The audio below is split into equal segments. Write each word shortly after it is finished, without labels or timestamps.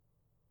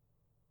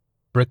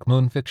Brick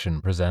Moon Fiction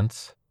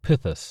presents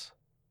Pithis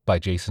by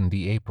Jason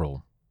D.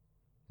 April.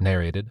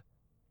 Narrated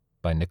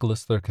by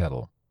Nicholas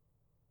Thurkettle.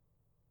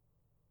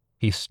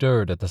 He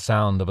stirred at the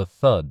sound of a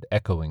thud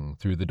echoing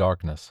through the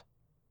darkness.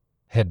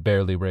 Head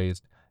barely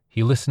raised,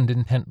 he listened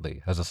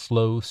intently as a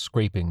slow,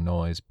 scraping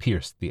noise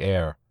pierced the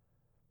air.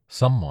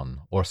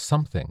 Someone or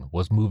something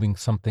was moving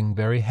something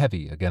very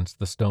heavy against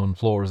the stone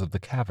floors of the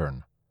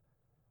cavern.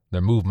 Their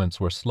movements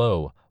were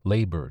slow,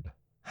 labored,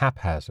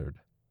 haphazard.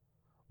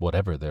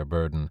 Whatever their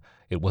burden,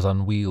 it was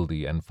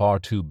unwieldy and far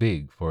too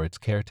big for its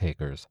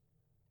caretakers.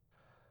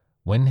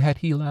 When had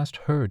he last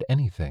heard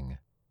anything,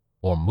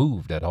 or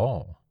moved at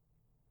all?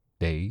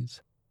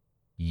 Days?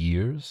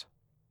 Years?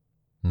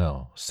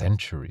 No,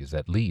 centuries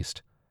at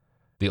least.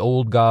 The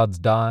old gods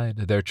died,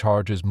 their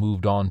charges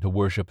moved on to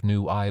worship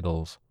new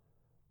idols.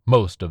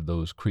 Most of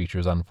those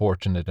creatures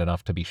unfortunate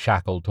enough to be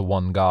shackled to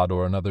one god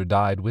or another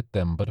died with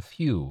them, but a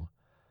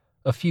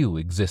few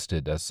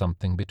existed as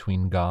something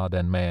between god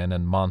and man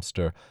and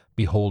monster,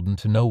 beholden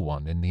to no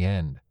one in the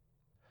end.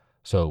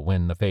 So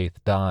when the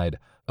faith died,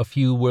 a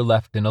few were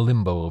left in a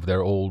limbo of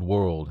their old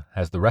world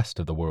as the rest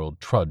of the world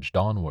trudged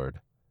onward.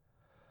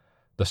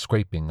 The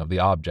scraping of the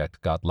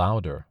object got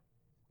louder,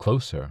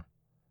 closer.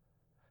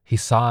 He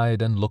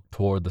sighed and looked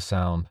toward the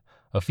sound,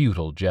 a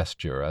futile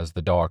gesture as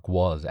the dark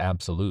was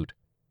absolute.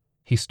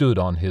 He stood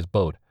on his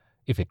boat,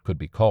 if it could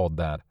be called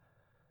that.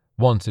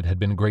 Once it had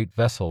been a great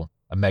vessel,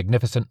 a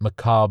magnificent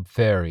macabre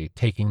ferry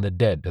taking the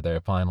dead to their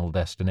final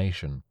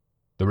destination.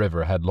 The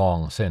river had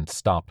long since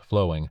stopped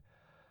flowing.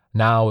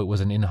 Now it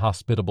was an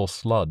inhospitable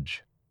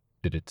sludge.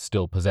 Did it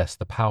still possess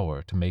the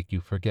power to make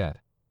you forget?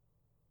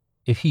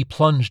 If he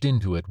plunged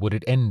into it, would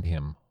it end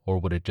him, or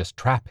would it just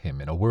trap him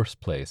in a worse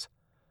place?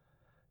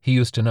 He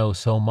used to know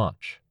so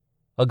much.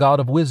 A god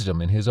of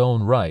wisdom in his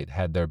own right,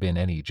 had there been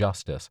any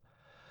justice.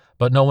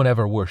 But no one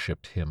ever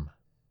worshipped him.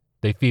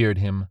 They feared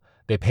him,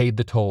 they paid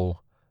the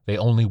toll, they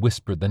only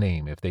whispered the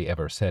name if they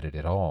ever said it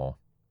at all.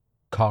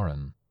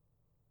 Charon.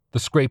 The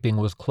scraping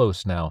was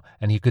close now,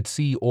 and he could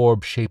see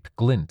orb-shaped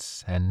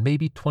glints, and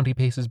maybe 20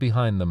 paces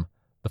behind them,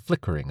 the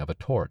flickering of a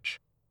torch.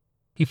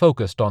 He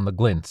focused on the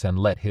glints and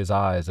let his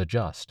eyes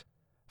adjust.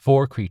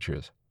 4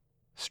 creatures,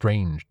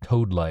 strange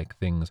toad-like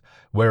things,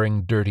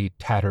 wearing dirty,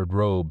 tattered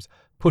robes,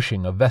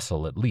 pushing a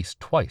vessel at least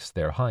twice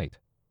their height.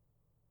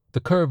 The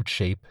curved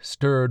shape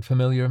stirred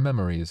familiar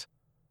memories.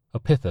 A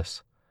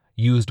pithis,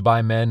 used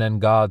by men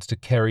and gods to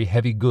carry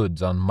heavy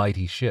goods on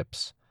mighty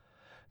ships.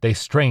 They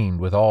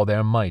strained with all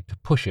their might to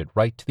push it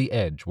right to the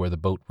edge where the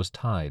boat was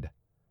tied.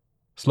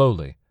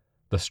 Slowly,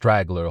 the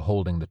straggler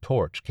holding the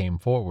torch came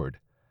forward,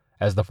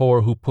 as the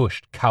 4 who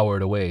pushed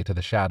cowered away to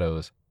the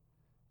shadows.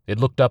 It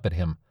looked up at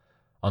him,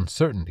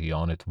 uncertainty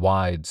on its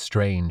wide,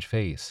 strange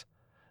face,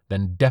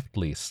 then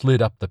deftly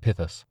slid up the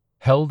pithis,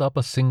 held up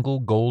a single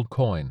gold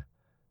coin,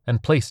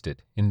 and placed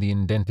it in the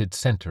indented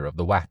center of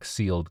the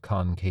wax-sealed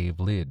concave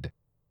lid.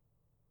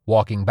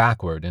 Walking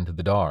backward into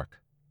the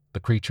dark, the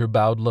creature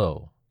bowed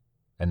low,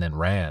 and then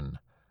ran,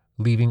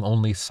 leaving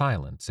only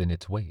silence in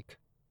its wake.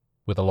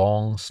 With a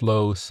long,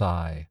 slow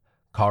sigh,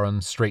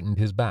 Charon straightened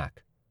his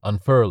back,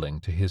 unfurling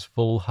to his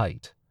full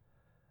height.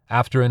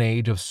 After an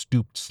age of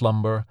stooped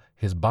slumber,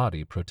 his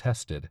body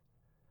protested.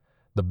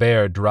 The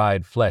bare,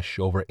 dried flesh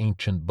over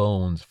ancient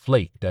bones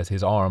flaked as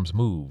his arms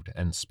moved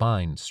and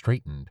spine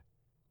straightened.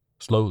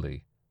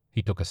 Slowly,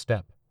 he took a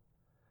step.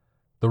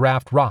 The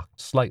raft rocked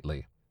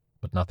slightly,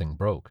 but nothing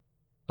broke.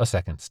 A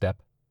second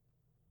step,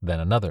 then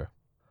another.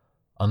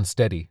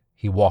 Unsteady,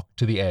 he walked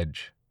to the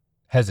edge,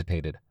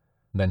 hesitated,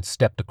 then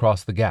stepped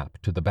across the gap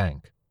to the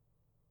bank.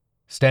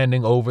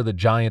 Standing over the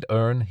giant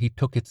urn, he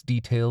took its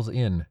details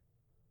in.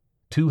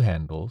 2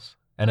 handles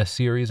and a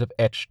series of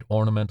etched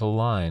ornamental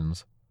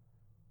lines.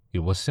 It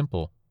was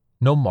simple,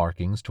 no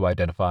markings to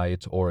identify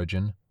its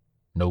origin,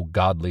 no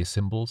godly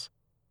symbols.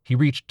 He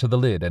reached to the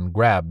lid and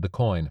grabbed the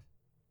coin.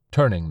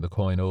 Turning the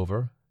coin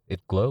over,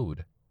 it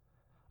glowed.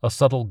 A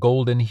subtle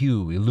golden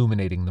hue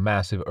illuminating the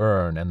massive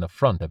urn and the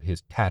front of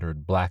his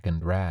tattered,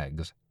 blackened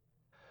rags.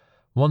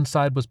 One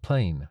side was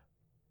plain,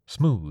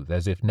 smooth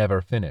as if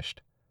never finished.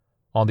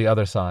 On the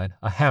other side,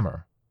 a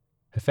hammer.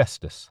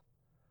 Hephaestus.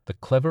 The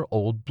clever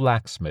old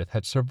blacksmith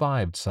had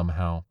survived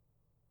somehow.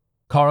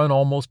 Charon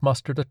almost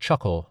mustered a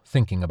chuckle,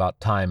 thinking about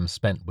time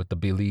spent with the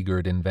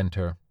beleaguered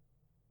inventor.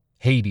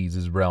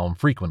 Hades' realm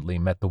frequently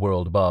met the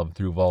world above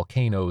through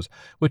volcanoes,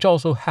 which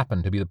also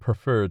happened to be the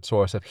preferred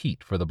source of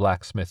heat for the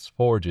blacksmith's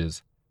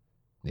forges.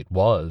 It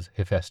was,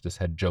 Hephaestus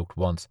had joked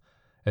once,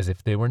 as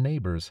if they were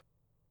neighbors.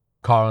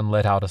 Charon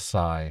let out a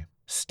sigh,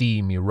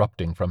 steam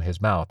erupting from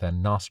his mouth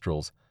and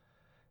nostrils.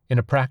 In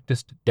a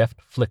practiced, deft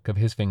flick of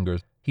his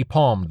fingers, he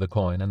palmed the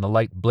coin and the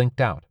light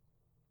blinked out.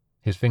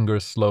 His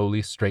fingers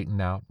slowly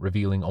straightened out,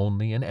 revealing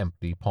only an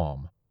empty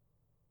palm.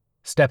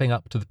 Stepping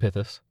up to the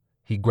pithis,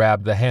 he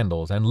grabbed the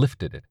handles and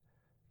lifted it,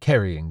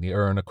 carrying the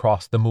urn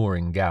across the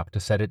mooring gap to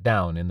set it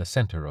down in the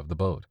center of the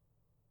boat.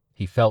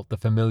 He felt the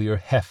familiar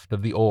heft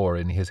of the oar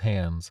in his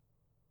hands.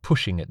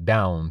 Pushing it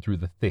down through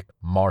the thick,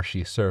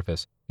 marshy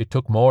surface, it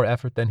took more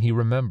effort than he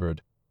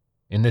remembered.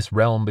 In this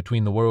realm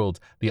between the worlds,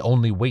 the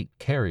only weight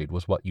carried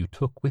was what you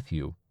took with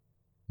you.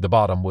 The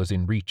bottom was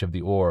in reach of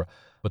the oar,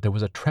 but there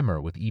was a tremor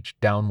with each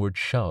downward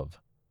shove,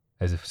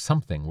 as if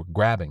something were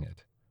grabbing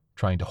it,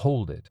 trying to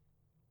hold it.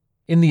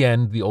 In the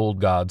end, the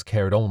old gods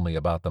cared only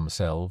about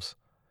themselves.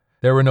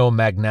 There were no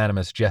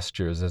magnanimous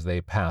gestures as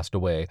they passed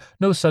away,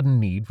 no sudden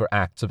need for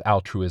acts of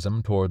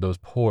altruism toward those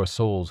poor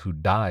souls who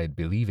died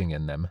believing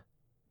in them.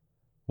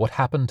 What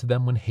happened to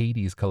them when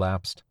Hades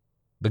collapsed?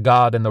 The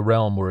god and the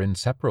realm were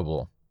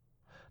inseparable.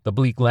 The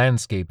bleak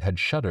landscape had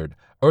shuddered,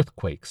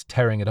 earthquakes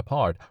tearing it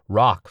apart,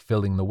 rock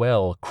filling the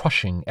well,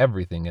 crushing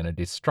everything in a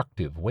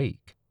destructive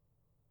wake.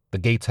 The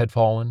gates had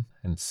fallen,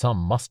 and some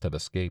must have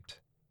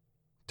escaped.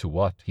 To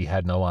what, he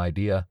had no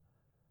idea.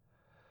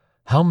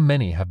 How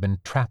many have been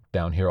trapped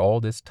down here all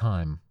this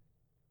time?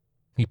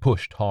 He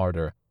pushed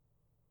harder,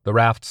 the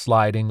raft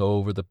sliding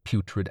over the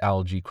putrid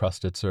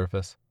algae-crusted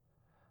surface.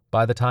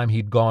 By the time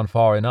he'd gone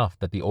far enough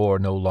that the oar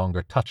no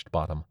longer touched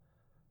bottom,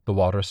 the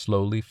water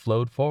slowly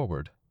flowed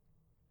forward.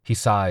 He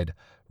sighed,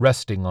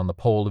 resting on the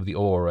pole of the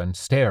oar and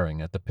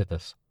staring at the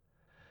Pythos.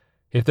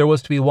 If there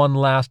was to be one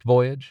last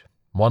voyage,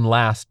 one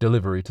last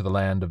delivery to the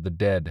land of the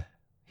dead,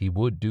 he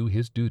would do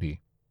his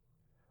duty.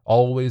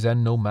 Always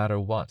and no matter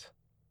what.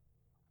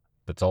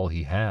 That's all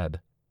he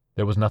had.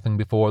 There was nothing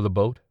before the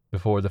boat,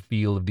 before the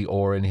feel of the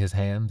oar in his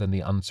hands and the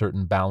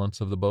uncertain balance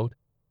of the boat.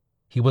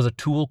 He was a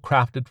tool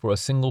crafted for a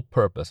single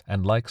purpose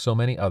and, like so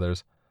many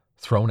others,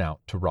 thrown out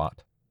to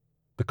rot.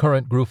 The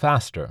current grew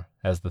faster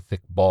as the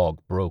thick bog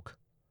broke.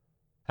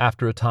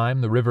 After a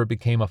time, the river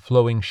became a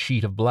flowing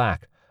sheet of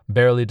black,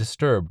 barely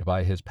disturbed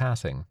by his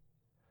passing.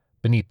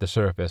 Beneath the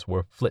surface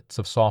were flits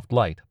of soft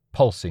light,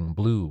 pulsing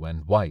blue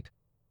and white.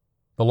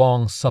 The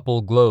long,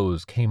 supple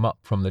glows came up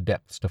from the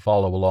depths to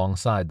follow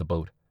alongside the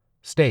boat,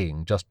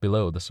 staying just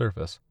below the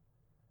surface.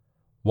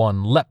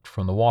 One leapt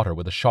from the water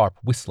with a sharp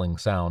whistling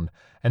sound,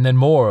 and then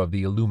more of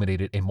the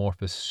illuminated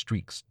amorphous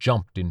streaks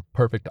jumped in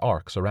perfect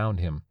arcs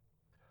around him.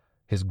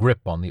 His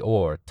grip on the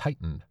oar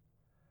tightened.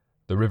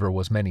 The river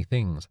was many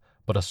things,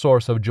 but a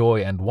source of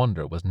joy and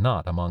wonder was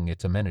not among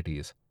its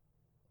amenities.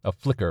 A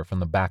flicker from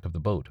the back of the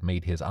boat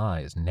made his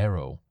eyes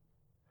narrow.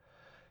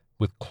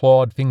 With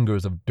clawed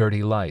fingers of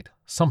dirty light,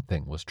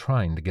 something was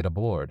trying to get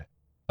aboard.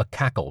 A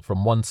cackle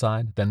from one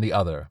side, then the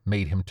other,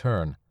 made him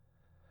turn.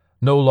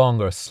 No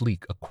longer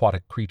sleek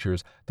aquatic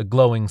creatures, the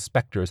glowing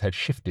specters had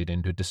shifted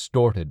into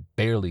distorted,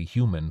 barely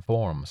human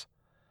forms.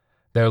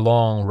 Their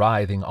long,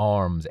 writhing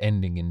arms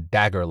ending in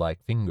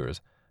dagger-like fingers,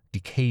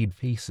 decayed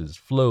faces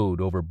flowed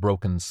over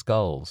broken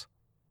skulls.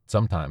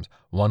 Sometimes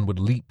one would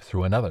leap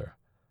through another,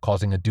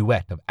 causing a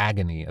duet of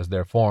agony as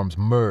their forms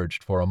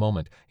merged for a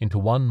moment into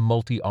one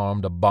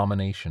multi-armed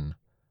abomination,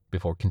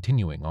 before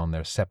continuing on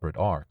their separate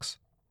arcs.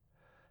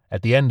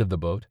 At the end of the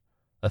boat,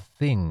 a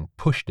thing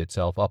pushed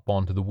itself up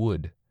onto the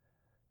wood.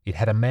 It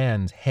had a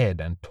man's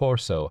head and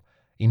torso,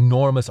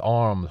 enormous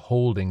arms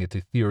holding its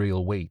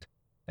ethereal weight,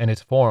 and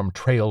its form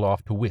trailed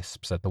off to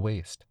wisps at the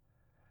waist.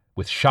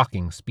 With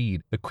shocking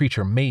speed, the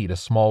creature made a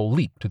small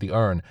leap to the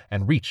urn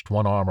and reached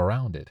one arm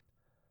around it.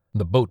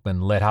 The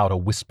boatman let out a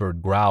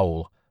whispered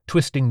growl,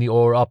 twisting the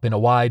oar up in a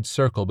wide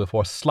circle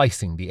before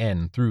slicing the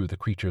end through the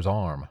creature's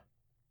arm.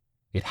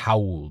 It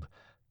howled,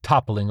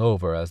 toppling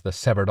over as the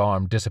severed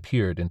arm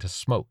disappeared into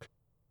smoke.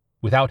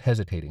 Without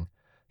hesitating,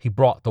 he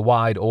brought the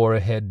wide oar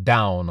head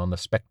down on the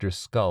spectre's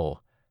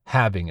skull,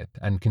 halving it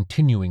and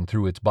continuing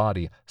through its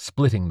body,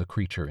 splitting the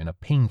creature in a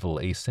painful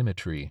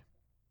asymmetry.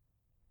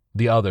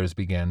 The others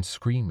began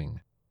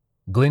screaming.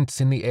 Glints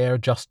in the air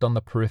just on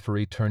the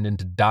periphery turned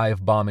into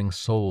dive-bombing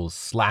souls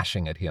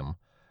slashing at him,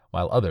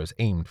 while others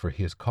aimed for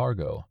his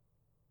cargo.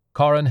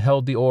 Charon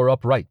held the oar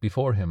upright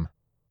before him.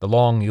 The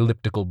long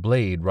elliptical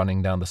blade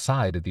running down the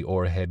side of the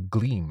oar-head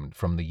gleamed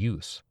from the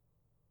use.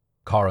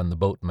 Charon the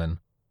boatman,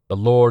 the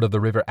lord of the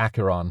river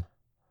Acheron,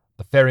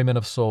 the ferryman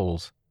of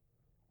souls.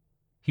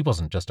 He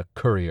wasn't just a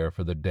courier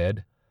for the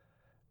dead.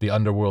 The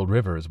underworld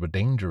rivers were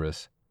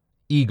dangerous,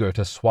 eager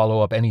to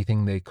swallow up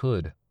anything they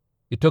could.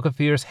 It took a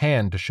fierce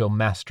hand to show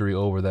mastery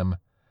over them.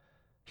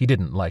 He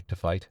didn't like to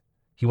fight.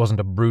 He wasn't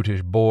a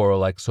brutish boar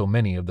like so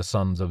many of the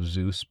sons of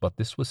Zeus, but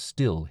this was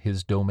still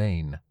his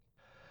domain.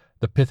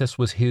 The Pythos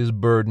was his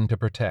burden to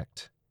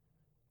protect.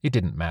 It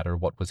didn't matter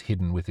what was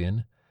hidden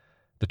within.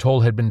 The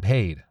toll had been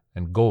paid,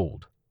 and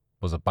gold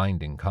was a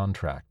binding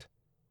contract.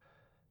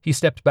 He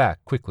stepped back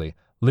quickly,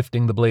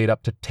 lifting the blade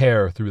up to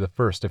tear through the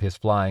first of his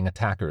flying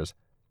attackers.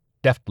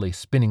 Deftly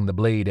spinning the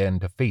blade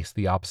end to face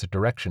the opposite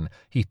direction,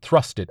 he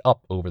thrust it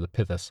up over the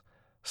Pythos,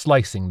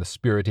 slicing the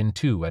spirit in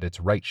two at its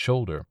right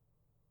shoulder.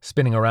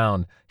 Spinning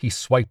around, he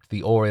swiped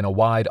the oar in a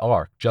wide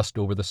arc just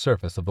over the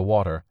surface of the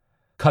water,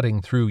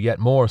 cutting through yet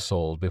more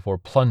souls before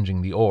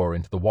plunging the oar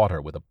into the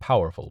water with a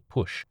powerful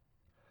push.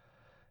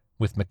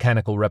 With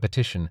mechanical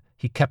repetition,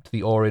 he kept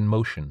the oar in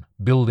motion,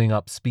 building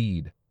up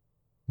speed.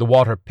 The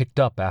water picked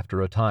up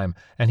after a time,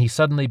 and he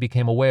suddenly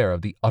became aware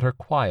of the utter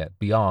quiet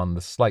beyond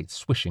the slight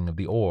swishing of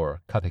the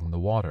oar cutting the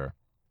water.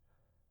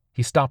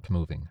 He stopped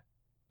moving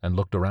and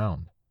looked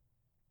around.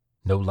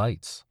 No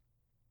lights.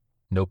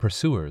 No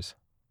pursuers.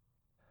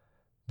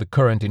 The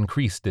current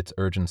increased its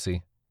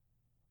urgency.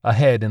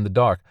 Ahead in the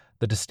dark,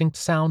 the distinct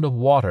sound of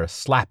water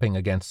slapping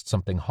against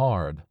something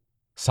hard,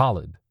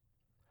 solid.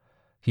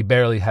 He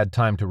barely had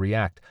time to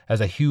react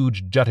as a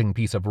huge jutting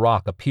piece of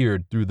rock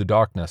appeared through the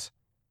darkness.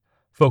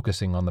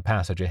 Focusing on the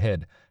passage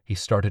ahead, he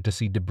started to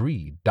see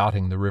debris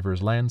dotting the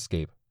river's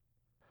landscape.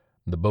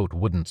 The boat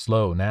wouldn't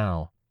slow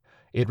now.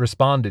 It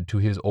responded to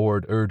his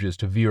oared urges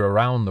to veer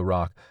around the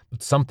rock,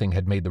 but something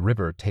had made the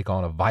river take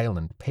on a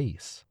violent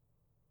pace.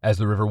 As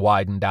the river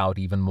widened out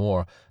even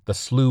more, the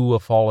slew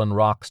of fallen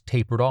rocks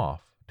tapered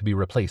off, to be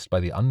replaced by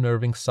the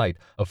unnerving sight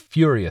of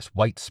furious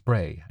white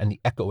spray and the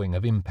echoing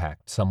of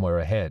impact somewhere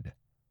ahead.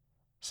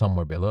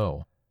 Somewhere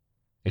below.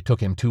 It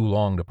took him too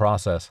long to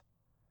process.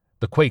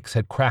 The quakes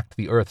had cracked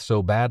the earth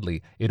so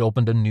badly it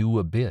opened a new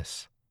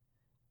abyss.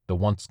 The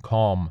once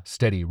calm,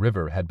 steady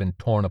river had been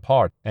torn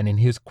apart, and in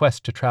his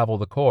quest to travel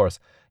the course,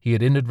 he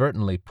had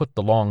inadvertently put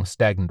the long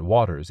stagnant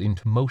waters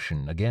into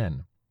motion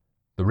again.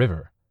 The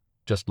river,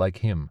 just like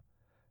him,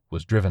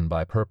 was driven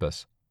by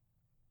purpose.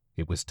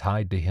 It was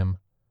tied to him,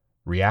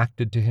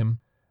 reacted to him,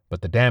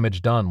 but the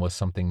damage done was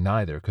something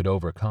neither could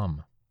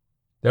overcome.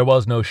 There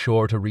was no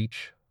shore to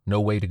reach,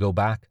 no way to go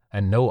back,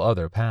 and no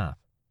other path.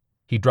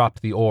 He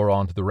dropped the oar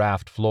onto the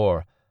raft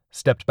floor,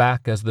 stepped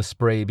back as the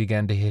spray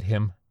began to hit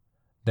him,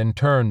 then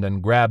turned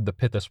and grabbed the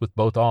Pythis with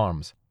both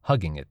arms,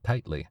 hugging it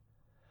tightly.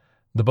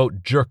 The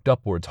boat jerked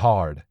upwards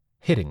hard,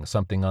 hitting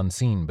something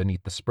unseen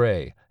beneath the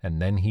spray,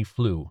 and then he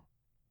flew.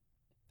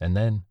 And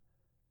then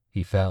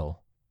he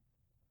fell.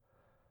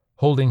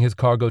 Holding his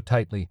cargo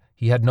tightly,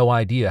 he had no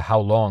idea how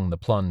long the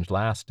plunge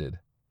lasted.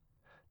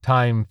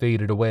 Time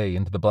faded away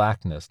into the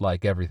blackness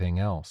like everything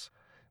else.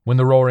 When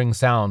the roaring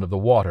sound of the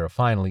water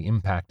finally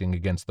impacting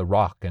against the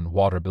rock and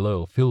water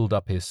below filled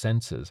up his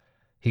senses,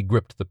 he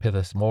gripped the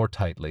Pythis more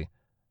tightly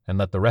and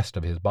let the rest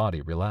of his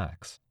body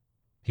relax.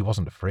 He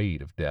wasn't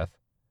afraid of death.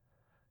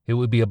 It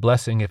would be a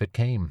blessing if it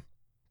came,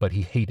 but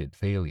he hated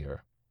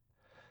failure.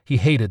 He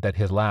hated that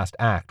his last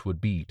act would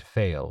be to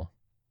fail.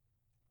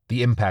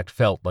 The impact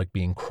felt like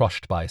being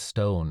crushed by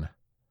stone.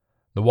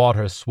 The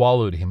water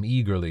swallowed him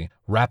eagerly,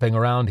 wrapping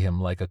around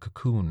him like a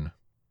cocoon.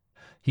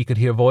 He could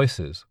hear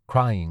voices,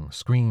 crying,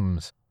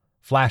 screams,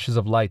 flashes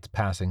of lights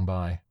passing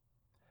by.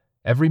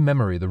 Every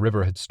memory the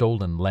river had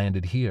stolen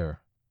landed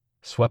here,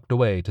 swept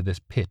away to this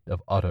pit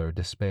of utter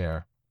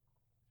despair.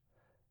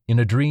 In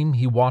a dream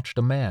he watched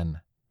a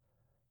man,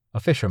 a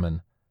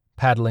fisherman,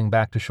 paddling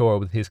back to shore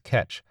with his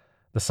catch,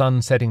 the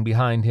sun setting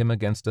behind him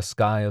against a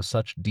sky of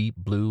such deep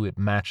blue it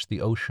matched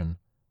the ocean.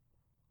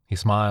 He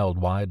smiled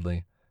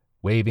widely,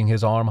 waving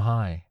his arm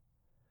high.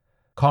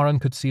 Karin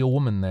could see a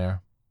woman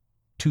there,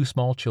 2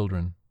 small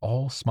children,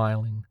 all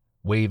smiling,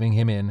 waving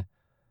him in,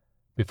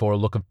 before a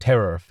look of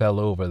terror fell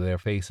over their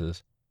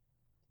faces.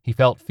 He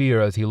felt fear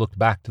as he looked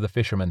back to the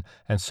fisherman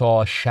and saw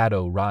a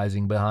shadow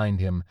rising behind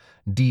him,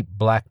 deep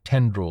black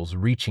tendrils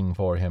reaching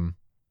for him.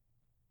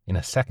 In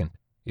a second,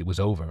 it was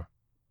over.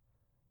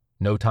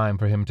 No time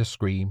for him to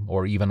scream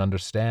or even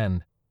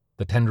understand.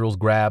 The tendrils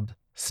grabbed,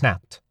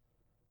 snapped,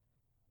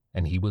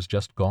 and he was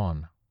just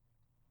gone.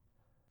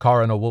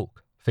 Karin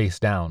awoke, face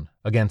down,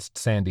 against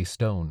sandy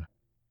stone.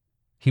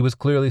 He was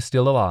clearly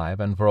still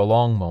alive, and for a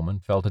long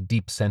moment felt a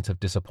deep sense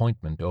of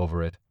disappointment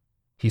over it.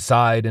 He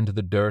sighed into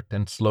the dirt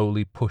and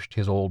slowly pushed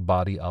his old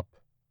body up.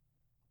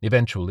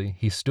 Eventually,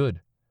 he stood.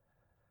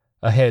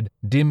 Ahead,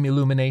 dim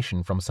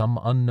illumination from some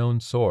unknown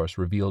source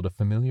revealed a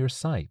familiar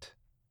sight.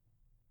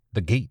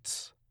 The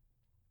gates.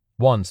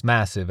 Once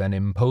massive and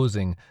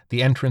imposing,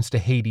 the entrance to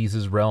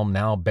Hades' realm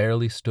now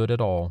barely stood at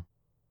all.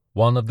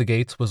 One of the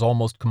gates was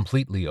almost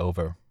completely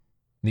over.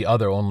 The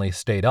other only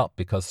stayed up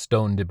because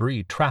stone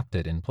debris trapped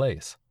it in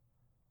place.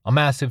 A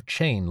massive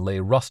chain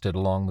lay rusted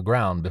along the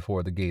ground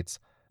before the gates,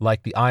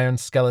 like the iron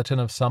skeleton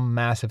of some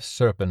massive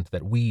serpent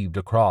that weaved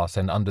across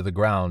and under the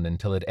ground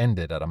until it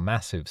ended at a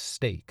massive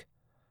stake.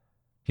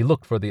 He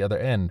looked for the other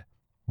end,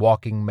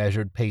 walking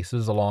measured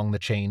paces along the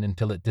chain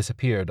until it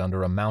disappeared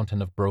under a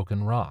mountain of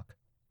broken rock.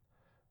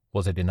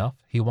 Was it enough,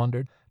 he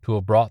wondered, to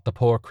have brought the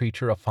poor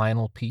creature a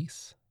final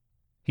peace?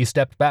 He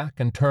stepped back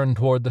and turned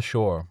toward the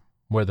shore,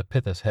 where the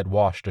Pythis had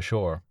washed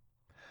ashore.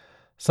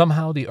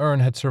 Somehow the urn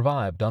had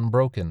survived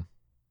unbroken.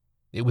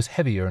 It was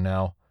heavier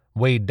now,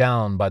 weighed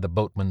down by the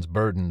boatman's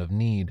burden of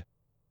need.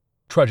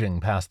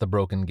 Trudging past the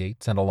broken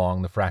gates and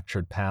along the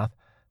fractured path,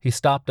 he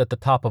stopped at the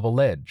top of a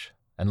ledge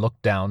and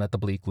looked down at the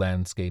bleak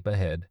landscape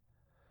ahead.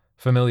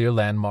 Familiar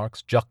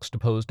landmarks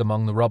juxtaposed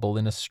among the rubble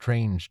in a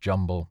strange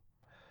jumble.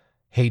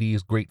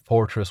 Hades' great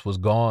fortress was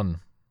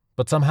gone,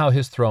 but somehow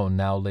his throne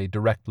now lay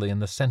directly in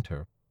the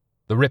center.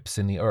 The rips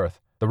in the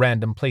earth, the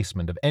random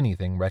placement of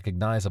anything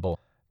recognizable,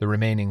 the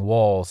remaining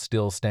walls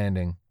still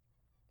standing.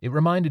 It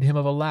reminded him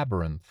of a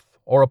labyrinth,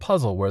 or a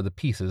puzzle where the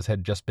pieces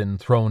had just been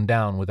thrown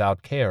down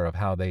without care of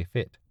how they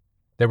fit.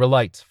 There were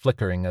lights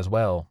flickering as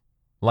well,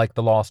 like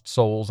the lost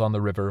souls on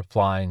the river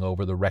flying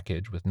over the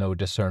wreckage with no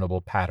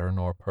discernible pattern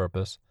or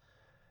purpose.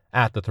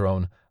 At the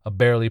throne, a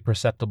barely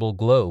perceptible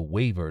glow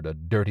wavered a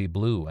dirty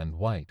blue and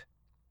white.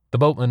 The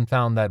boatman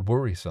found that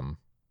worrisome,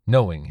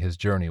 knowing his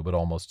journey would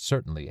almost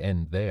certainly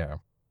end there.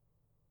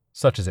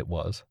 such as it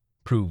was,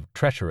 proved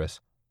treacherous.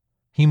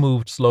 He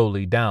moved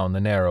slowly down the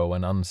narrow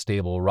and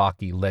unstable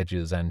rocky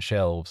ledges and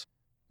shelves.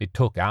 It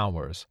took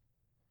hours.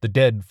 The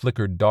dead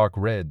flickered dark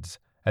reds,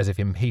 as if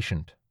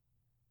impatient.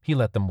 He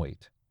let them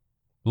wait.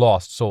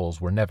 Lost souls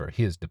were never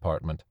his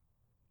department.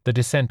 The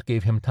descent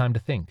gave him time to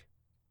think.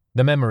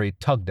 The memory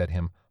tugged at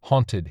him,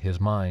 haunted his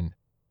mind.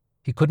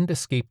 He couldn't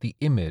escape the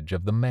image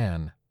of the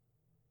man.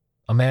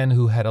 A man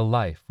who had a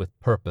life with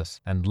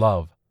purpose and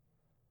love.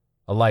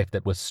 A life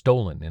that was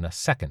stolen in a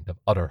second of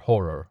utter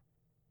horror.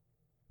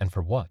 And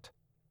for what?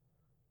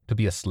 To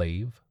be a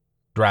slave,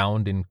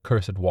 drowned in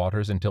cursed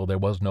waters until there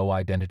was no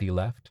identity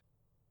left?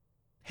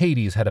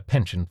 Hades had a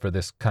penchant for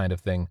this kind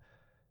of thing.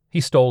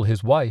 He stole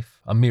his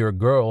wife, a mere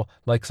girl,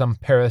 like some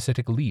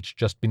parasitic leech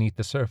just beneath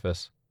the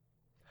surface.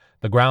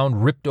 The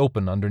ground ripped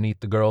open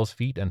underneath the girl's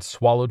feet and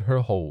swallowed her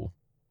whole.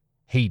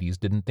 Hades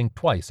didn't think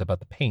twice about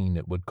the pain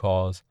it would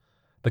cause,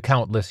 the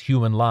countless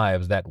human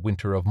lives that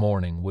winter of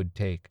mourning would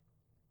take.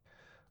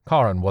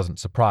 Charon wasn't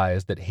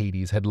surprised that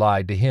Hades had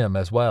lied to him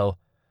as well.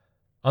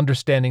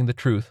 Understanding the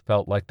truth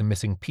felt like the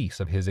missing piece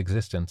of his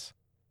existence.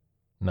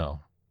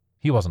 No,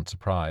 he wasn't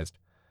surprised.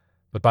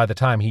 But by the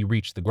time he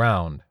reached the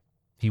ground,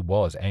 he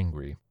was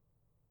angry.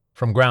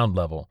 From ground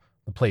level,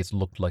 the place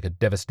looked like a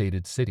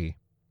devastated city.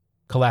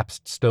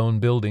 Collapsed stone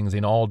buildings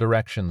in all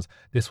directions,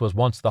 this was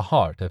once the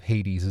heart of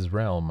Hades'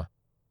 realm.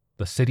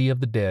 The city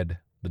of the dead,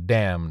 the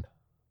damned,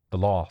 the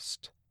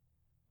lost.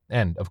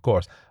 And, of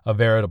course, a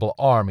veritable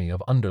army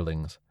of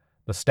underlings,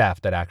 the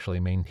staff that actually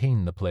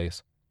maintained the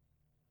place.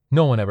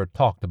 No one ever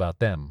talked about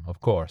them, of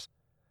course.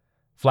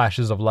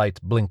 Flashes of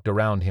light blinked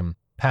around him,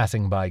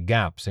 passing by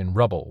gaps in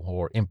rubble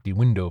or empty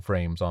window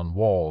frames on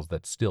walls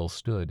that still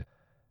stood.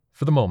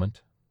 For the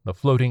moment, the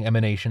floating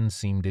emanations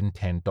seemed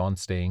intent on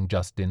staying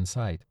just in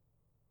sight.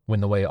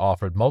 When the way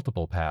offered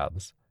multiple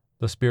paths,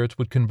 the spirits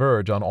would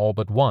converge on all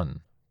but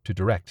one to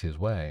direct his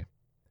way.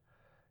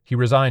 He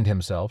resigned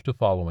himself to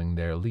following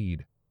their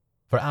lead.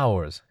 For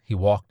hours he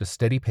walked a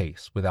steady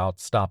pace without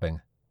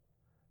stopping.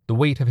 The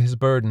weight of his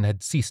burden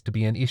had ceased to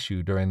be an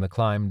issue during the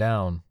climb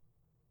down.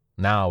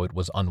 Now it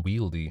was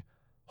unwieldy,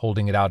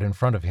 holding it out in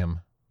front of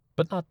him,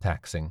 but not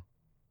taxing.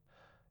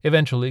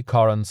 Eventually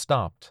Charon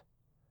stopped.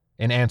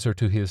 In answer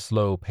to his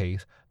slow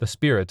pace, the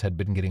spirits had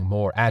been getting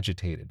more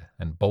agitated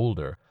and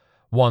bolder.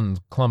 One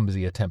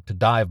clumsy attempt to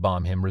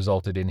dive-bomb him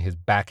resulted in his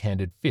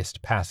backhanded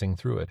fist passing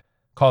through it,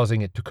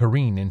 causing it to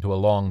careen into a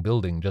long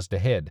building just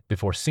ahead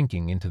before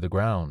sinking into the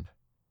ground.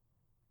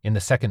 In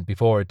the second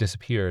before it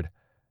disappeared,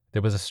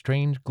 there was a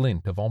strange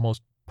glint of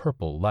almost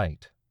purple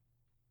light.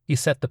 He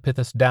set the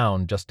Pythos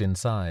down just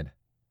inside.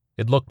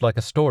 It looked like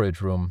a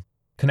storage room,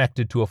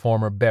 connected to a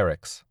former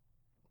barracks.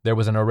 There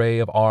was an array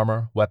of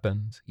armor,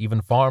 weapons,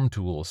 even farm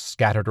tools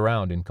scattered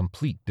around in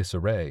complete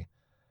disarray.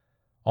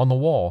 On the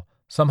wall,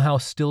 somehow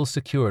still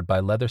secured by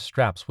leather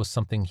straps, was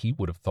something he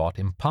would have thought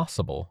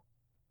impossible.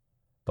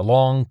 The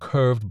long,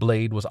 curved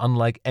blade was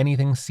unlike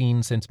anything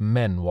seen since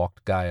men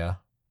walked Gaia.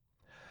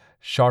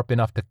 Sharp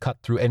enough to cut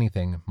through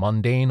anything,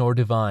 mundane or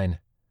divine.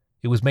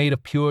 It was made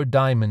of pure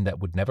diamond that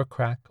would never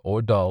crack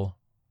or dull.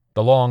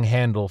 The long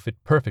handle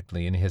fit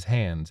perfectly in his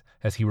hands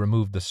as he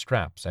removed the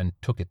straps and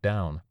took it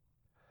down.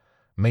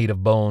 Made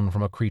of bone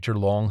from a creature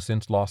long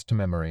since lost to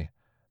memory,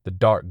 the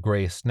dark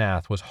gray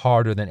snath was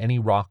harder than any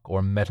rock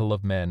or metal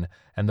of men,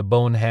 and the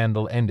bone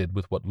handle ended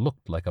with what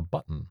looked like a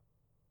button.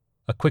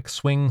 A quick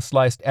swing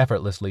sliced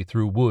effortlessly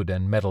through wood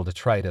and metal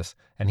detritus,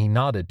 and he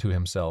nodded to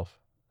himself,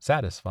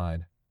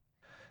 satisfied.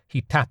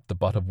 He tapped the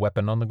butt of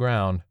weapon on the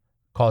ground,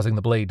 causing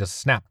the blade to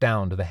snap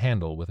down to the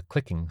handle with a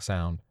clicking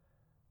sound.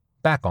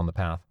 Back on the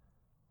path,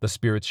 the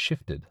spirits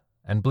shifted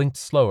and blinked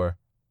slower,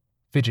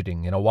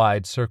 fidgeting in a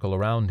wide circle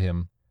around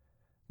him.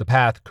 The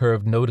path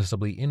curved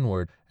noticeably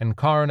inward, and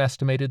Charon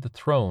estimated the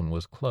throne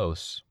was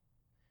close.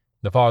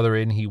 The farther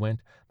in he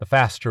went, the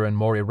faster and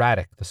more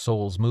erratic the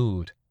souls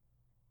moved.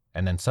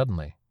 And then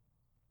suddenly,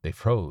 they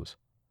froze,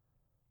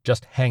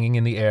 just hanging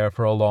in the air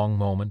for a long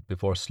moment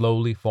before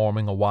slowly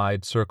forming a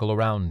wide circle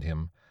around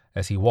him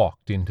as he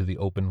walked into the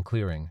open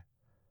clearing.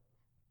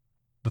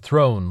 The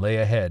throne lay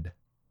ahead.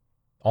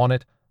 On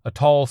it, a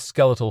tall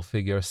skeletal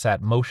figure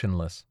sat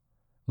motionless,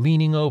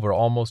 leaning over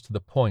almost to the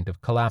point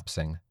of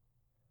collapsing.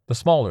 The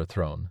smaller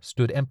throne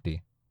stood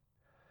empty.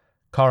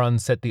 Charon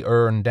set the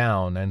urn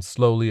down and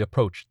slowly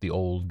approached the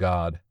old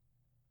god.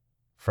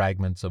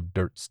 Fragments of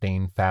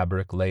dirt-stained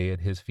fabric lay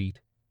at his feet.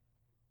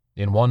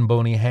 In one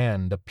bony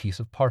hand, a piece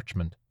of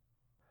parchment.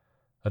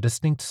 A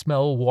distinct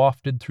smell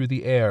wafted through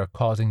the air,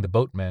 causing the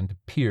boatman to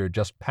peer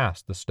just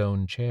past the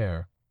stone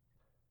chair.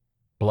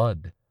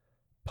 Blood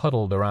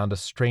puddled around a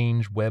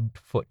strange webbed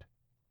foot.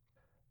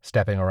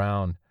 Stepping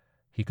around,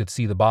 he could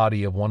see the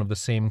body of one of the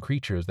same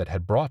creatures that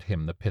had brought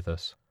him the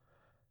Pythos,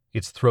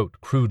 its throat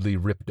crudely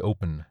ripped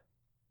open.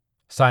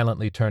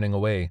 Silently turning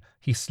away,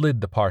 he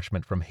slid the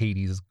parchment from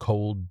Hades'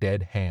 cold,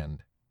 dead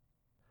hand.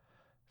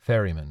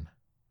 Ferryman,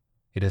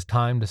 it is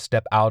time to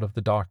step out of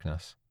the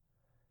darkness.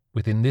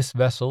 Within this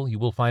vessel you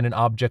will find an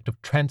object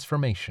of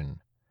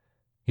transformation.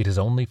 It is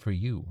only for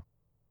you.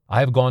 I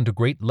have gone to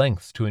great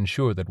lengths to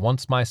ensure that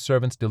once my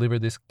servants deliver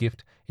this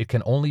gift, it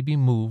can only be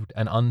moved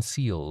and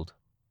unsealed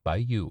by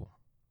you.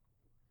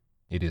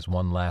 It is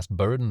one last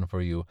burden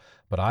for you,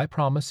 but I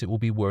promise it will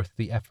be worth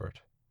the effort.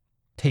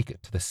 Take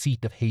it to the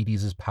seat of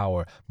Hades'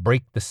 power,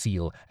 break the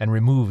seal, and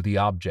remove the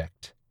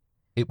object.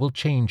 It will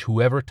change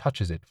whoever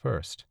touches it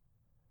first.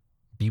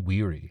 Be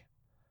weary.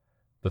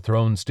 The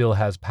throne still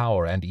has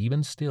power, and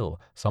even still,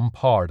 some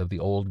part of the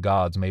old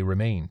gods may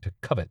remain to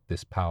covet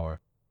this power.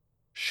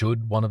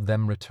 Should one of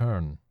them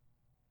return,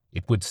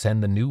 it would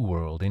send the new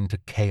world into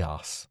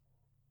chaos.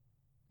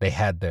 They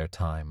had their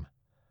time.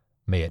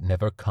 May it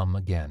never come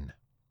again.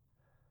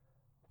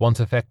 Once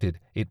affected,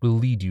 it will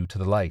lead you to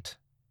the light.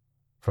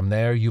 From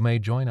there you may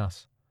join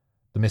us,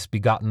 the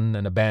misbegotten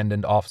and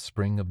abandoned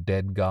offspring of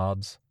dead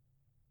gods.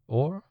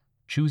 Or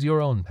choose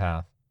your own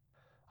path.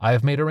 I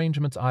have made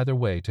arrangements either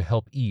way to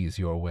help ease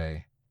your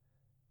way.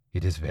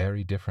 It is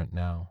very different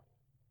now.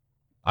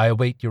 I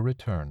await your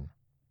return.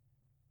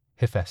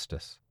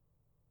 Hephaestus.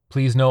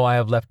 Please know I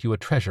have left you a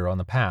treasure on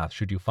the path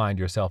should you find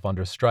yourself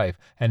under strife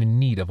and in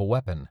need of a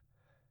weapon.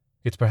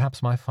 It's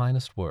perhaps my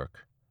finest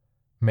work,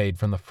 made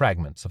from the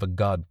fragments of a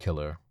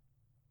god-killer.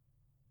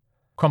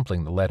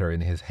 Crumpling the letter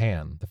in his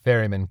hand, the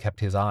ferryman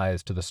kept his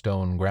eyes to the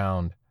stone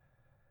ground.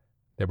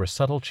 There were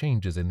subtle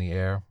changes in the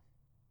air,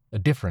 a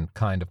different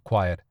kind of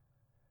quiet.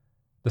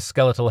 The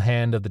skeletal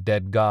hand of the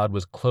dead god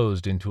was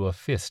closed into a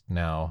fist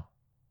now,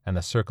 and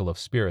the circle of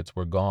spirits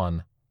were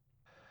gone.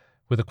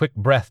 With a quick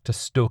breath to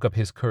stoke up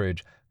his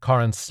courage,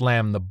 Charon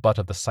slammed the butt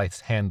of the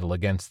scythe's handle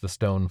against the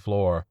stone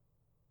floor.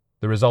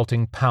 The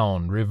resulting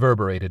pound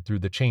reverberated through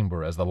the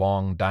chamber as the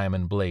long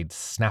diamond blade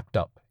snapped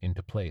up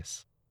into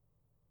place.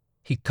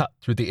 He cut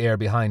through the air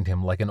behind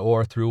him like an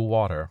oar through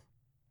water,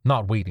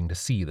 not waiting to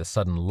see the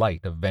sudden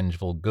light of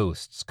vengeful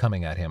ghosts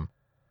coming at him.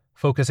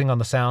 Focusing on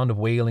the sound of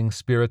wailing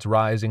spirits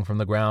rising from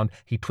the ground,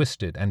 he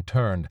twisted and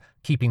turned,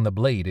 keeping the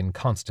blade in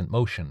constant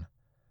motion.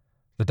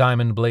 The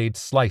diamond blade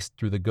sliced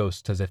through the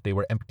ghosts as if they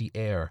were empty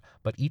air,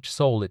 but each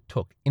soul it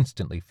took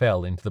instantly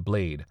fell into the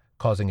blade,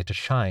 causing it to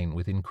shine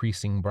with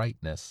increasing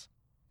brightness.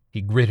 He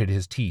gritted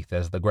his teeth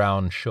as the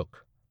ground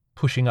shook,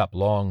 pushing up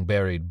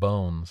long-buried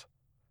bones.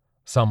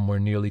 Some were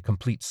nearly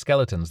complete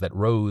skeletons that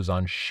rose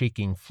on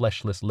shaking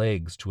fleshless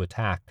legs to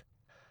attack.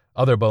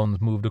 Other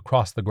bones moved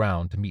across the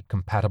ground to meet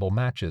compatible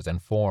matches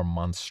and form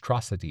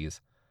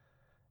monstrosities.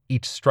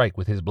 Each strike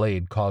with his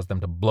blade caused them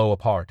to blow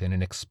apart in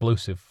an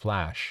explosive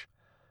flash.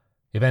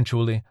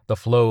 Eventually, the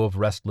flow of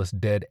restless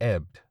dead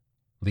ebbed,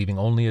 leaving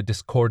only a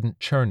discordant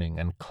churning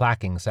and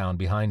clacking sound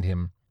behind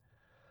him.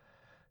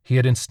 He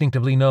had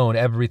instinctively known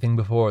everything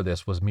before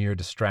this was mere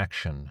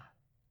distraction.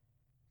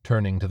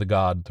 Turning to the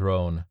god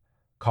throne,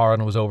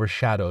 Charon was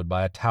overshadowed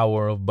by a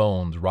tower of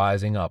bones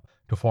rising up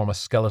to form a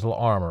skeletal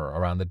armor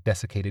around the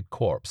desiccated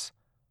corpse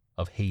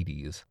of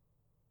Hades.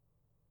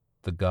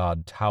 The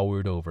god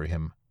towered over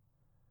him.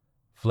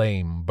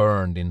 Flame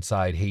burned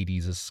inside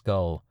Hades'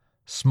 skull,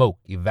 smoke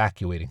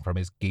evacuating from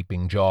his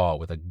gaping jaw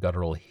with a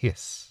guttural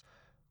hiss.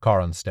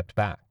 Charon stepped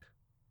back,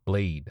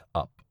 blade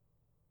up.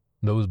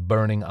 Those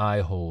burning eye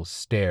holes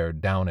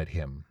stared down at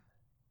him.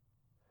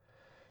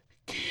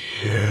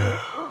 "Give,"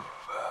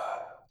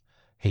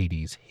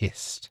 Hades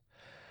hissed.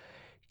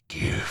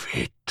 "Give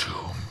it to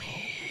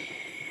me."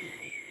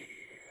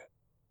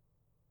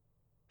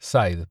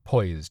 Scythe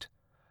poised.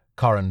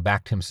 Charon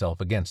backed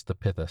himself against the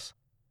Pythos.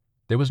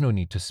 There was no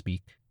need to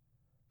speak.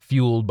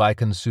 Fueled by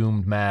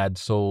consumed mad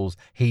souls,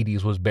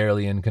 Hades was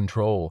barely in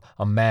control,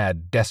 a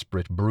mad,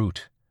 desperate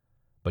brute.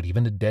 But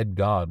even a dead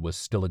god was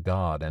still a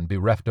god, and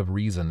bereft of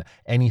reason,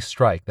 any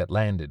strike that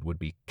landed would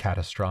be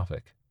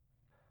catastrophic.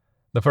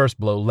 The first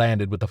blow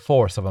landed with the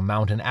force of a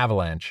mountain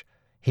avalanche,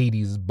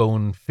 Hades'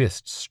 bone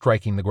fist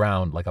striking the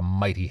ground like a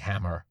mighty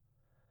hammer.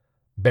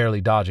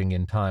 Barely dodging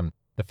in time,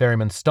 the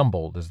ferryman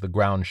stumbled as the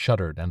ground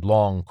shuddered and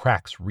long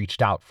cracks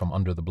reached out from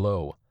under the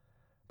blow.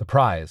 The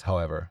prize,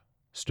 however,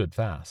 stood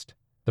fast.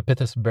 The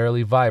Pythos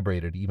barely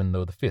vibrated even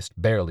though the fist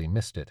barely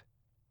missed it.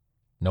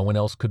 No one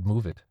else could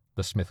move it,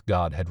 the smith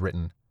god had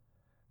written.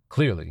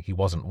 Clearly he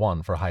wasn't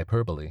one for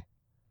hyperbole.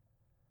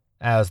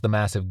 As the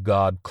massive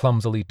god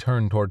clumsily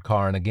turned toward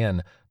Charon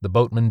again, the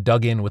boatman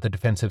dug in with a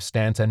defensive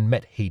stance and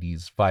met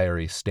Hades'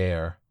 fiery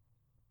stare.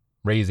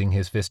 Raising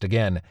his fist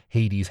again,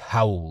 Hades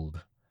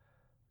howled.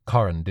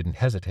 Charon didn't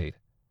hesitate.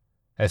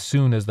 As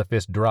soon as the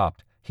fist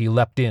dropped, he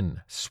leapt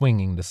in,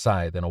 swinging the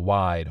scythe in a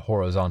wide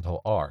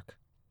horizontal arc.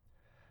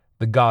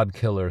 The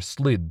god-killer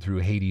slid through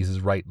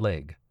Hades' right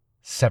leg,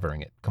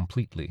 severing it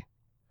completely.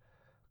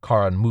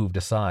 Charon moved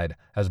aside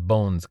as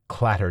bones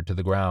clattered to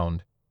the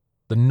ground.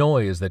 The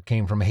noise that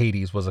came from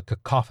Hades was a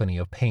cacophony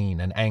of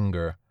pain and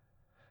anger.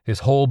 His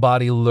whole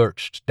body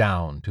lurched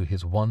down to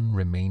his one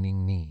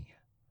remaining knee.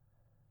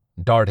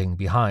 Darting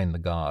behind the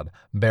god,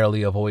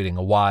 barely avoiding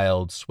a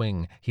wild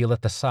swing, he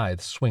let the scythe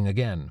swing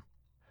again.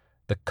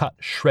 The cut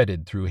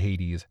shredded through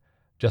Hades,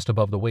 just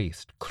above the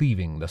waist,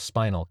 cleaving the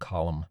spinal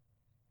column.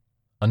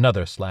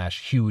 Another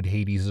slash hewed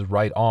Hades'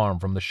 right arm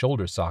from the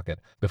shoulder socket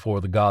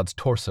before the god's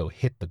torso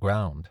hit the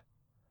ground.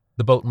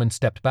 The boatman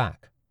stepped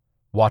back,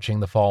 watching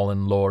the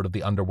fallen lord of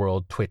the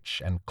underworld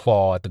twitch and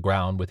claw at the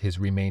ground with his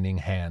remaining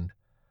hand.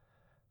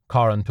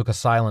 Charon took a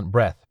silent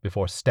breath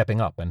before stepping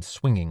up and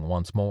swinging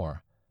once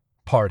more,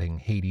 parting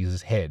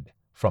Hades' head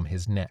from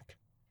his neck.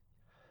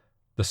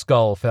 The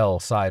skull fell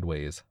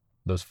sideways,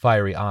 those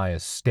fiery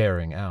eyes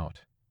staring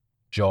out,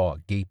 jaw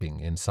gaping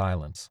in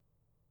silence.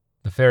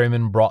 The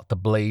ferryman brought the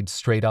blade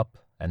straight up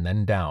and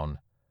then down,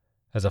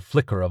 as a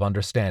flicker of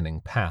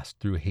understanding passed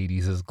through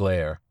Hades'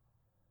 glare.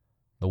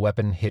 The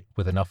weapon hit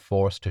with enough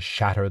force to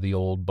shatter the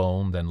old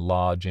bone, then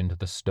lodge into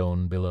the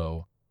stone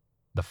below.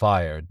 The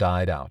fire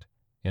died out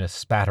in a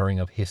spattering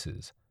of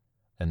hisses,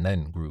 and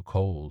then grew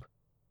cold.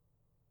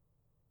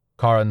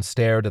 Charon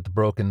stared at the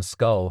broken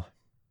skull.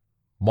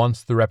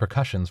 Once the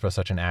repercussions for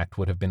such an act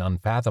would have been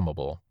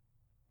unfathomable.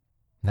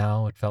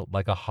 Now it felt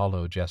like a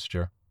hollow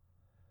gesture.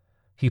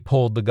 He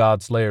pulled the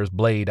God-Slayer's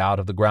blade out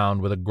of the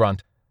ground with a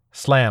grunt,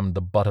 slammed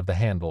the butt of the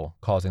handle,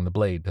 causing the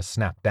blade to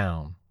snap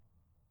down.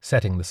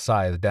 Setting the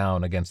scythe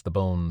down against the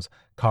bones,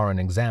 Charon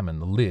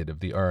examined the lid of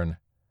the urn.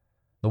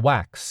 The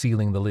wax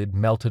sealing the lid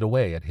melted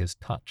away at his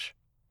touch.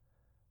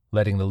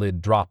 Letting the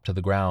lid drop to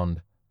the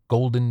ground,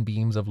 golden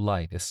beams of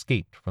light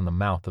escaped from the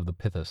mouth of the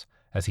Pythos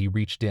as he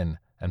reached in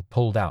and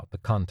pulled out the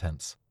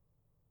contents.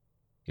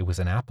 It was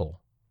an apple.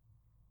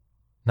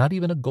 Not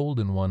even a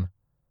golden one,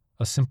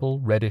 a simple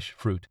reddish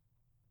fruit.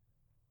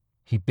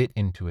 He bit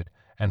into it,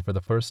 and for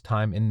the first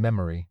time in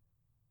memory,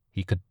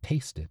 he could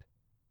taste it.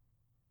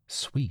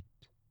 Sweet,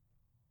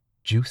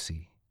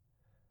 juicy,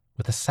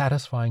 with a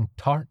satisfying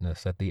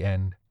tartness at the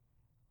end.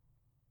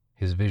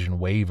 His vision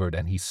wavered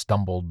and he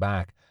stumbled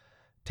back,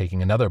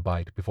 taking another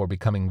bite before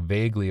becoming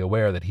vaguely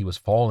aware that he was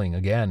falling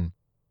again.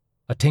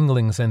 A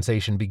tingling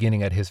sensation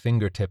beginning at his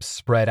fingertips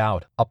spread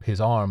out, up his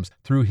arms,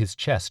 through his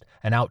chest,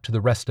 and out to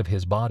the rest of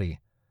his body.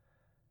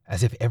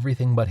 As if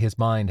everything but his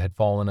mind had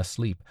fallen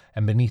asleep,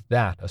 and beneath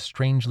that a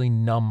strangely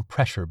numb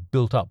pressure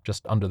built up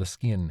just under the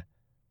skin.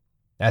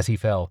 As he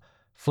fell,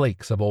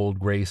 flakes of old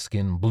gray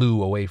skin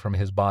blew away from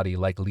his body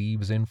like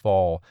leaves in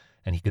fall,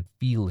 and he could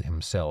feel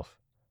himself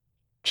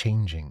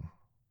changing.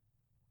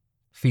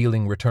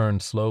 Feeling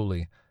returned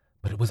slowly,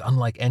 but it was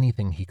unlike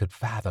anything he could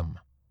fathom.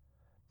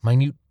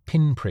 Minute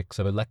pinpricks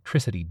of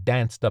electricity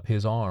danced up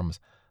his arms.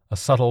 A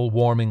subtle,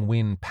 warming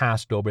wind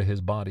passed over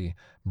his body,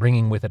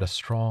 bringing with it a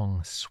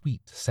strong,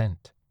 sweet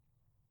scent.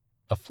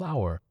 A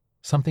flower,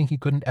 something he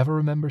couldn't ever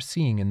remember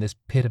seeing in this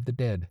pit of the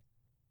dead.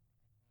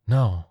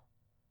 No.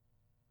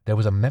 There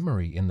was a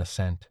memory in the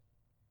scent.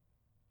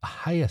 A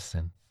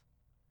hyacinth.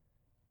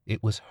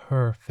 It was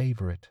her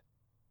favorite.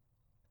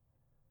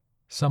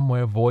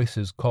 Somewhere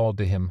voices called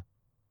to him.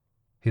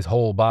 His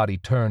whole body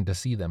turned to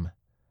see them.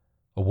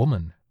 A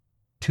woman,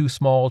 2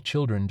 small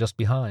children just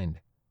behind.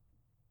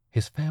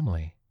 His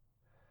family.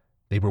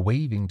 They were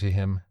waving to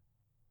him.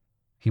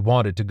 He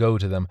wanted to go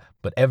to them,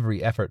 but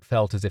every effort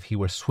felt as if he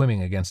were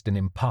swimming against an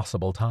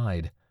impossible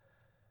tide.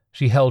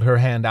 She held her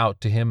hand out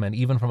to him, and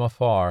even from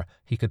afar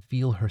he could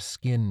feel her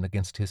skin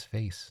against his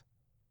face,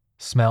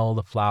 smell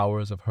the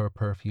flowers of her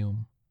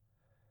perfume.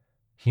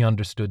 He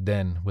understood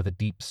then, with a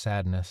deep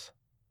sadness,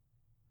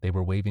 they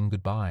were waving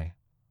goodbye.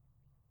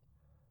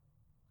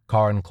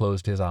 Charon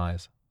closed his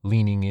eyes,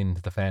 leaning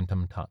into the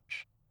phantom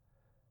touch.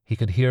 He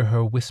could hear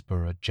her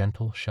whisper a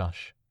gentle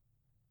shush.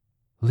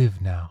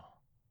 "Live now,"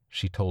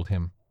 she told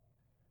him.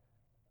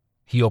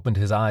 He opened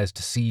his eyes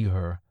to see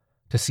her,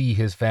 to see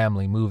his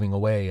family moving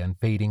away and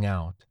fading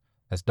out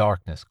as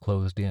darkness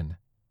closed in.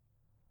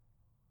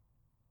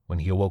 When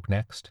he awoke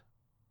next,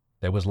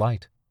 there was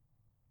light.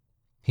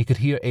 He could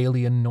hear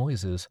alien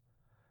noises.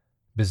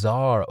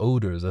 Bizarre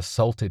odors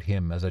assaulted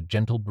him as a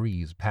gentle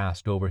breeze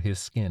passed over his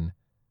skin.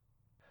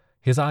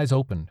 His eyes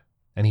opened,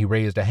 and he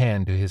raised a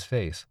hand to his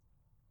face.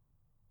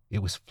 It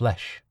was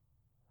flesh,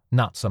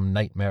 not some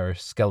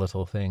nightmarish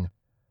skeletal thing.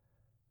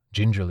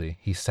 Gingerly,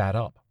 he sat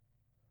up.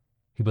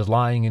 He was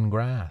lying in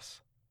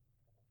grass.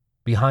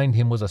 Behind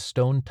him was a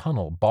stone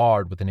tunnel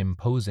barred with an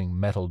imposing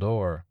metal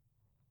door.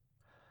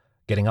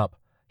 Getting up,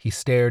 he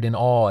stared in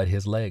awe at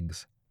his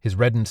legs, his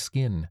reddened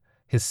skin,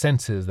 his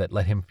senses that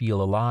let him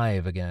feel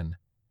alive again.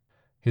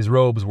 His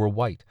robes were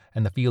white,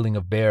 and the feeling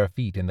of bare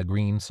feet in the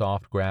green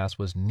soft grass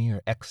was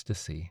near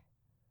ecstasy.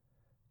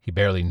 He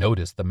barely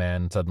noticed the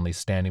man suddenly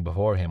standing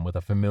before him with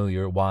a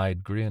familiar,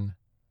 wide grin.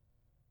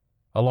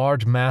 A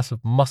large mass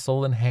of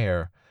muscle and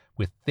hair,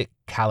 with thick,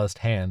 calloused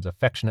hands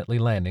affectionately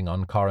landing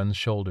on Charon's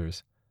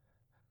shoulders.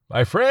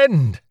 "My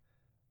friend,"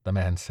 the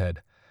man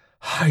said,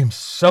 "I'm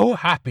so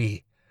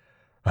happy.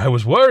 I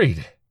was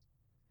worried."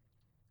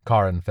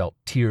 Charon felt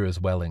tears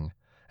welling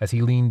as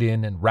he leaned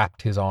in and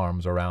wrapped his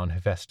arms around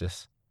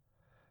Hephaestus.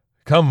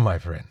 "Come, my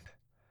friend,"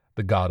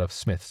 the god of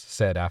smiths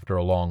said after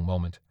a long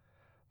moment.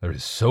 "There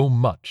is so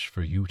much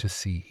for you to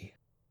see."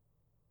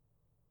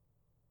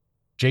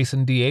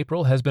 Jason D.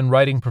 April has been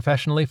writing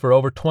professionally for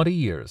over 20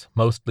 years,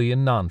 mostly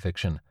in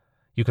nonfiction.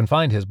 You can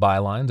find his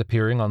bylines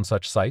appearing on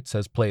such sites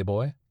as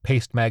Playboy,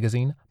 Paste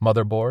Magazine,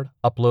 Motherboard,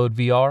 Upload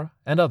VR,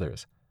 and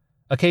others.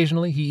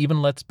 Occasionally, he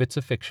even lets bits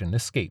of fiction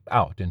escape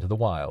out into the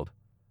wild.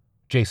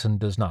 Jason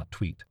does not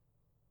tweet.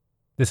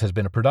 This has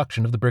been a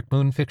production of the Brick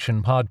Moon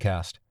Fiction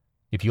Podcast.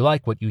 If you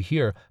like what you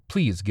hear,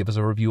 please give us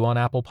a review on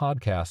Apple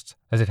Podcasts,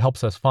 as it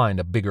helps us find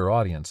a bigger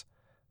audience.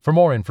 For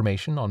more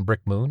information on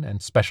Brick Moon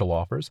and special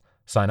offers,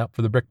 sign up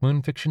for the Brick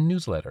Moon Fiction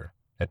newsletter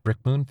at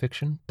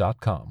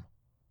brickmoonfiction.com.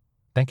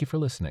 Thank you for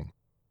listening.